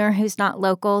corporate owner who's not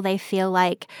local, they feel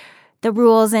like the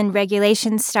rules and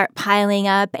regulations start piling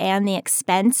up and the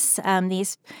expense.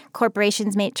 These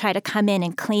corporations may try to come in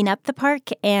and clean up the park,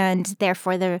 and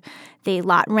therefore the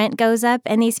lot rent goes up.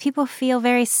 And these people feel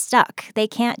very stuck. They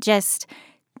can't just...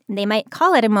 They might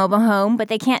call it a mobile home, but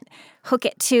they can't hook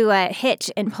it to a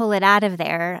hitch and pull it out of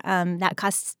there. That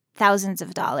costs thousands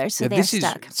of dollars, so they're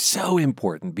stuck. This is so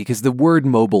important because the word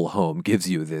mobile home gives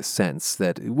you this sense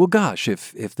that, well, gosh,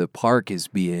 if the park is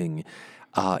being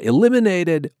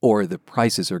eliminated or the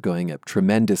prices are going up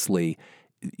tremendously,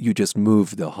 you just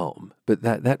move the home. But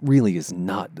that really is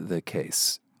not the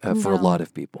case. For a lot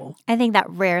of people. I think that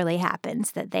rarely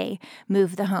happens, that they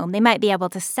move the home. They might be able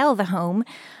to sell the home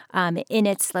in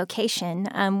its location.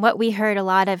 What we heard a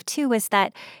lot of, too, was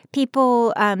that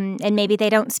people, and maybe they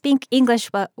don't speak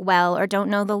English well or don't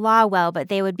know the law well, but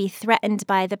they would be threatened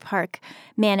by the park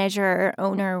manager or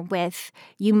owner with,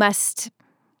 you must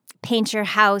paint your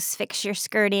house, fix your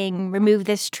skirting, remove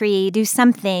this tree, do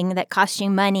something that costs you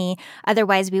money,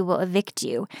 otherwise we will evict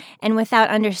you. And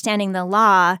without understanding the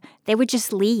law, they would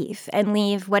just leave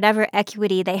whatever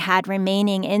equity they had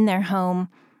remaining in their home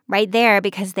right there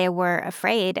because they were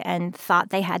afraid and thought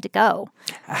they had to go.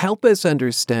 Help us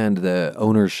understand the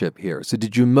ownership here. So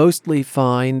did you mostly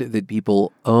find that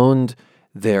people owned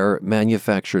their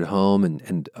manufactured home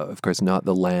and of course, not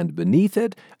the land beneath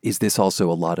it? Is this also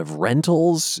a lot of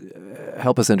rentals?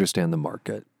 Help us understand the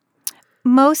market.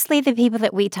 Mostly the people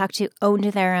that we talked to owned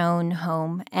their own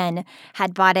home and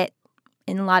had bought it,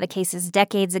 in a lot of cases,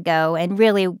 decades ago, and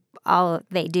really all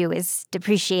they do is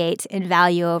depreciate in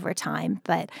value over time.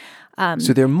 But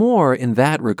so they're more, in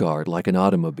that regard, like an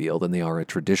automobile than they are a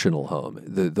traditional home.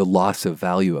 The loss of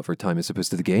value over time as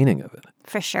opposed to the gaining of it.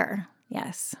 For sure,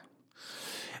 yes.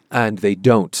 And they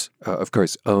don't, of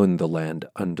course, own the land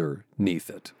underneath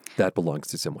it. That belongs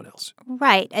to someone else.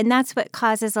 Right. And that's what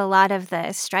causes a lot of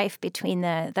the strife between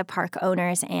the park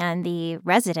owners and the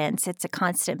residents. It's a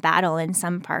constant battle in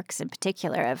some parks in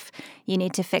particular of, you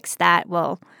need to fix that.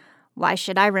 Well, why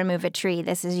should I remove a tree?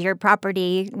 This is your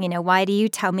property. Why do you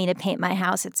tell me to paint my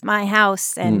house? It's my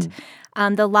house. And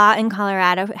the law in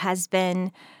Colorado has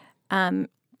been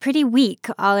pretty weak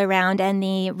all around, and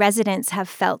the residents have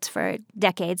felt for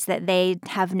decades that they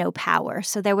have no power.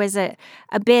 So there was a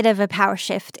bit of a power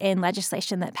shift in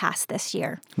legislation that passed this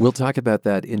year. We'll talk about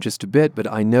that in just a bit,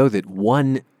 but I know that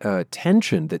one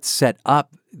tension that set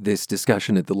up this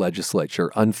discussion at the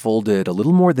legislature unfolded a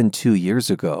little more than 2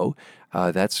 years ago.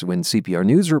 That's when CPR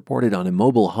News reported on a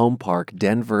mobile home park,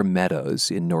 Denver Meadows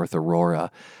in North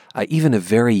Aurora. Even a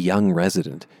very young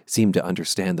resident seemed to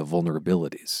understand the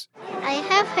vulnerabilities. I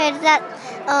have heard that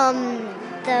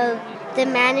the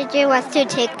manager wants to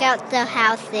take out the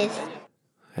houses.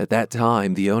 At that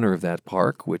time, the owner of that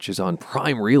park, which is on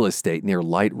prime real estate near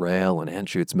light rail and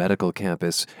Anschutz Medical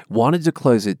Campus, wanted to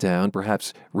close it down,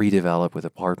 perhaps redevelop with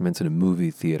apartments and a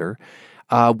movie theater.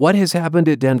 What has happened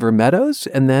at Denver Meadows?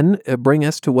 And then bring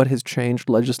us to what has changed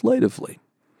legislatively.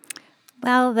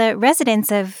 Well, the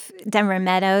residents of Denver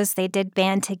Meadows, they did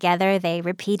band together. They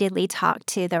repeatedly talked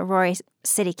to the Aurora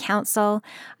City Council.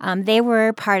 They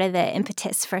were part of the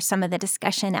impetus for some of the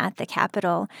discussion at the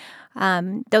Capitol.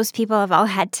 Those people have all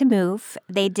had to move.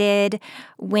 They did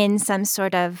win some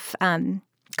sort of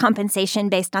compensation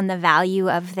based on the value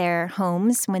of their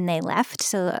homes when they left.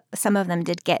 So some of them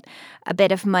did get a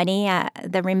bit of money,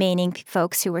 the remaining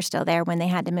folks who were still there when they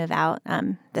had to move out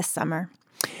this summer.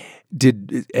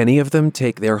 Did any of them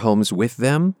take their homes with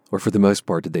them, or for the most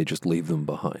part, did they just leave them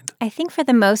behind? I think for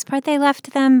the most part they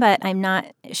left them, but I'm not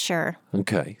sure.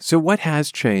 Okay. So what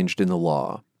has changed in the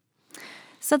law?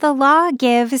 So the law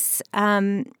gives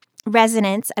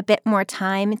residents a bit more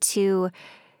time to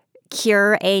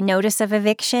cure a notice of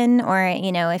eviction, or,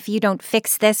 if you don't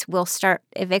fix this, we'll start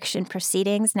eviction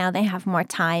proceedings. Now they have more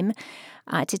time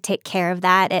to take care of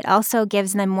that. It also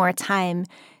gives them more time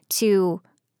to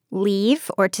leave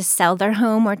or to sell their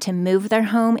home or to move their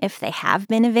home if they have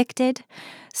been evicted.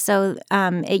 So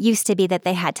it used to be that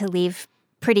they had to leave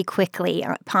pretty quickly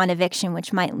upon eviction,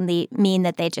 which might mean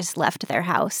that they just left their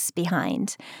house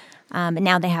behind. And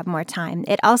now they have more time.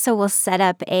 It also will set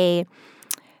up a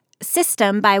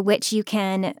system by which you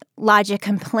can lodge a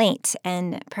complaint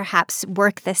and perhaps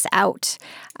work this out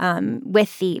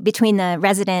between the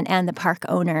resident and the park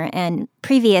owner. And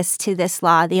previous to this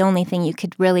law, the only thing you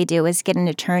could really do was get an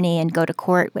attorney and go to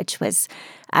court, which was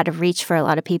out of reach for a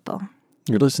lot of people.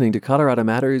 You're listening to Colorado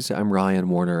Matters. I'm Ryan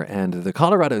Warner, and the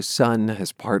Colorado Sun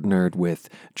has partnered with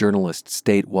journalists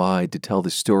statewide to tell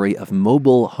the story of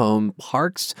mobile home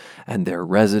parks and their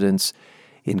residents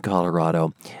in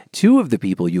Colorado. Two of the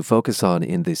people you focus on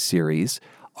in this series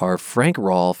are Frank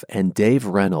Rolfe and Dave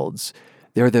Reynolds.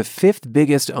 They're the fifth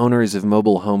biggest owners of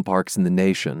mobile home parks in the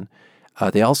nation.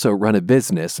 They also run a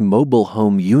business, Mobile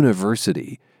Home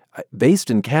University, based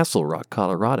in Castle Rock,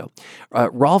 Colorado.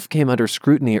 Rolfe came under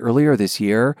scrutiny earlier this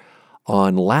year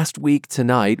on Last Week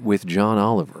Tonight with John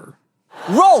Oliver.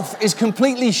 Rolfe is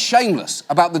completely shameless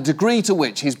about the degree to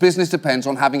which his business depends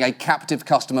on having a captive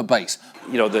customer base.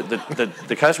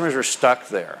 The customers are stuck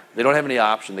there. They don't have any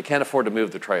option. They can't afford to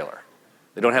move the trailer.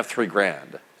 They don't have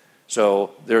 $3,000.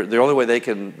 So the only way they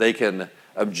can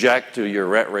object to your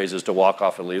rent raise is to walk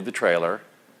off and leave the trailer,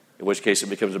 in which case it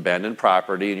becomes abandoned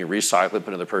property and you recycle it, put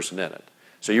another person in it.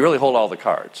 So you really hold all the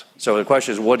cards. So the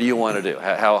question is, what do you want to do?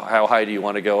 How high do you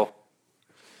want to go?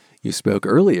 You spoke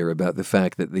earlier about the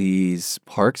fact that these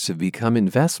parks have become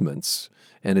investments,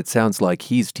 and it sounds like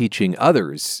he's teaching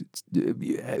others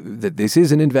that this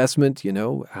is an investment,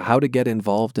 how to get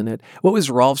involved in it. What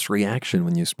was Rolfe's reaction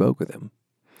when you spoke with him?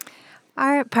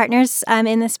 Our partners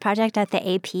in this project at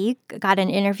the AP got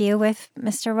an interview with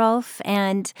Mr. Rolfe,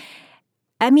 and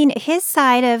his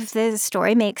side of the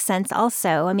story makes sense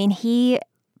also. He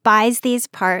buys these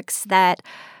parks that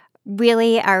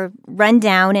really are run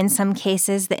down in some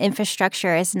cases. The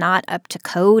infrastructure is not up to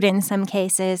code in some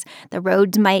cases. The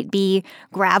roads might be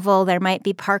gravel. There might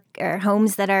be park or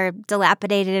homes that are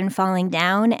dilapidated and falling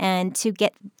down. And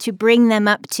to bring them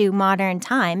up to modern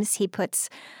times, he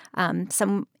puts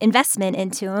some investment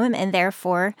into them and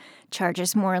therefore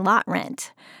charges more lot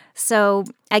rent. So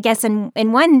I guess in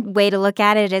one way to look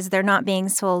at it is they're not being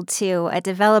sold to a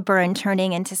developer and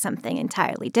turning into something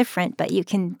entirely different, but you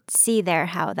can see there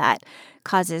how that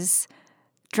causes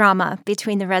drama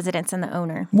between the residents and the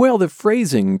owner. Well, the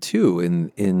phrasing, too,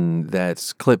 in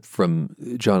that clip from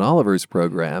John Oliver's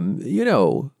program,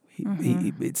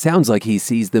 it sounds like he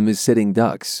sees them as sitting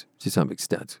ducks to some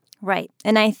extent. Right.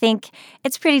 And I think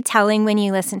it's pretty telling when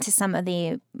you listen to some of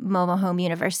the Mobile Home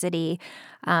University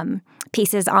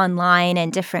pieces online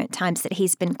and different times that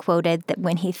he's been quoted that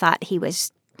when he thought he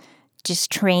was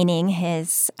just training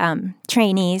his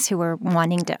trainees who were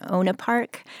wanting to own a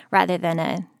park rather than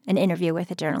an interview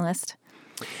with a journalist.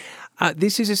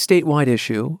 This is a statewide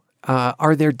issue.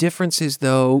 Are there differences,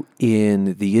 though,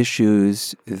 in the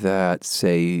issues that,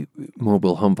 say,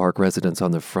 mobile home park residents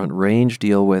on the Front Range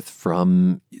deal with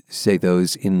from, say,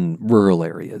 those in rural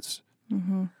areas?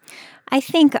 Mm-hmm. I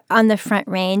think on the Front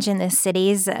Range in the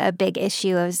cities, a big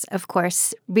issue is, of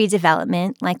course,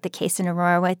 redevelopment, like the case in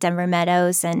Aurora with Denver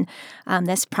Meadows and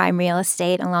this prime real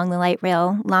estate along the light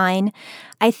rail line.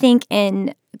 I think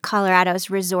in Colorado's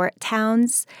resort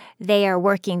towns, they are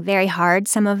working very hard,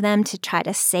 some of them, to try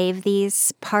to save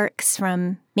these parks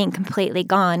from being completely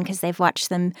gone because they've watched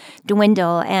them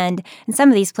dwindle. And in some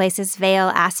of these places, Vail,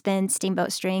 Aspen,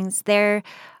 Steamboat Springs, they're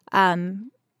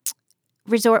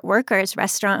resort workers,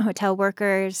 restaurant, hotel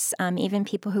workers, even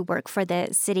people who work for the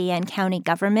city and county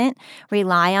government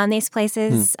rely on these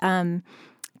places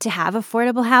to have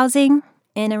affordable housing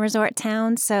in a resort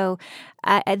town. So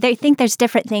they think there's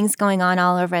different things going on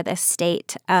all over the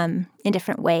state in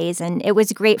different ways. And it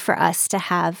was great for us to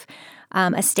have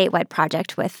a statewide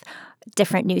project with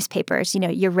different newspapers,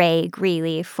 Uray,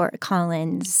 Greeley, Fort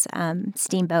Collins,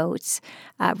 Steamboat.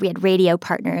 We had radio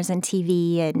partners and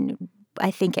TV, and I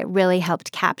think it really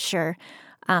helped capture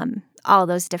all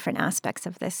those different aspects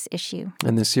of this issue.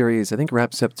 And the series, I think,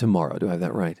 wraps up tomorrow. Do I have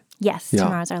that right? Yes,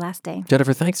 tomorrow's our last day.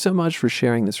 Jennifer, thanks so much for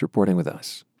sharing this reporting with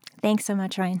us. Thanks so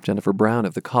much, Ryan. Jennifer Brown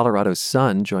of the Colorado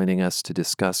Sun joining us to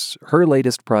discuss her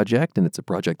latest project, and it's a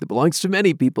project that belongs to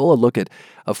many people, a look at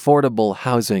affordable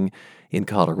housing in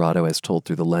Colorado as told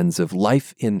through the lens of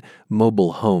life in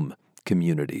mobile home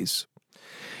communities.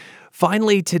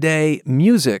 Finally today,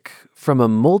 music from a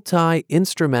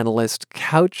multi-instrumentalist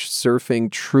couch-surfing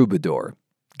troubadour.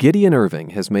 Gideon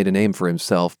Irving has made a name for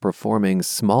himself performing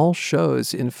small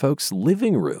shows in folks'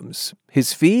 living rooms.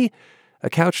 His fee? A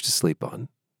couch to sleep on.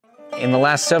 In the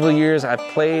last several years, I've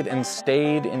played and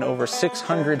stayed in over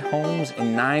 600 homes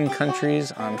in 9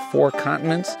 countries on 4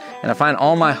 continents, and I find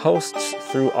all my hosts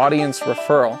through audience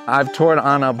referral. I've toured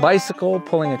on a bicycle,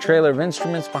 pulling a trailer of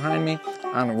instruments behind me,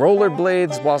 on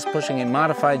rollerblades whilst pushing a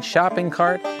modified shopping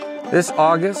cart. This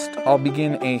August, I'll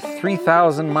begin a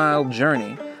 3,000-mile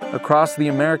journey across the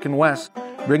American West,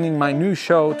 bringing my new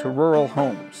show to rural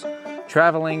homes,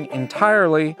 traveling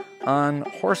entirely on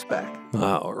horseback.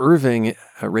 Wow. Irving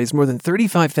raised more than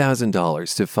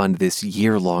 $35,000 to fund this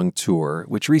year-long tour,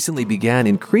 which recently began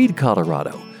in Creede,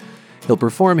 Colorado. He'll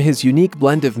perform his unique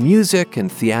blend of music and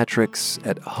theatrics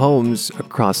at homes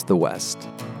across the West.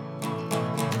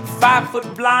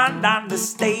 5-foot blonde on the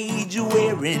stage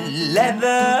wearing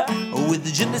leather with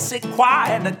the je ne sais quoi,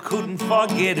 and I couldn't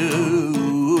forget her.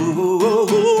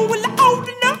 Well, old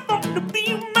enough to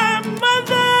be my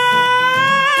mother,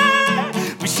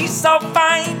 but she's so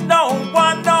fine, don't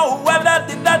want no weather.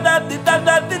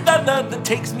 That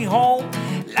takes me home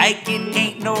like it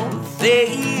ain't no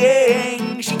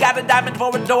thing. She got a diamond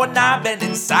for a doorknob and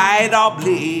inside all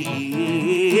bling.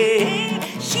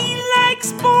 She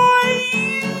likes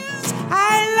boys,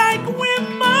 I like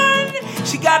women.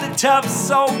 She got a tub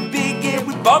so big and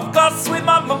we both got swim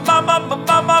on my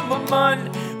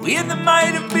where there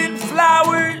might have been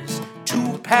flowers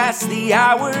to pass the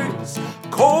hours.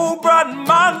 Cobra and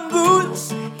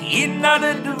mongoose in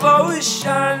utter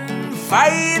devotion,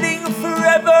 fighting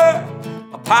forever,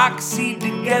 epoxy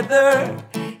together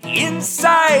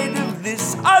inside of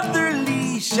this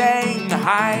otherly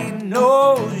Shanghai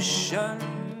notion.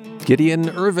 Gideon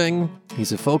Irving,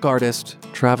 he's a folk artist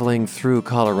traveling through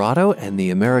Colorado and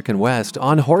the American West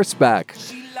on horseback,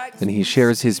 and he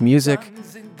shares his music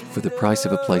for the price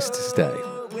of a place to stay.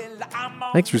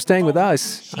 Thanks for staying with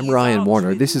us. I'm Ryan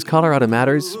Warner. This is Colorado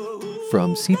Matters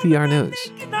from CPR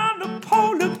News.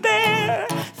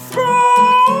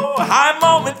 High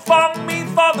moment for me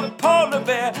for the polar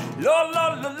bear.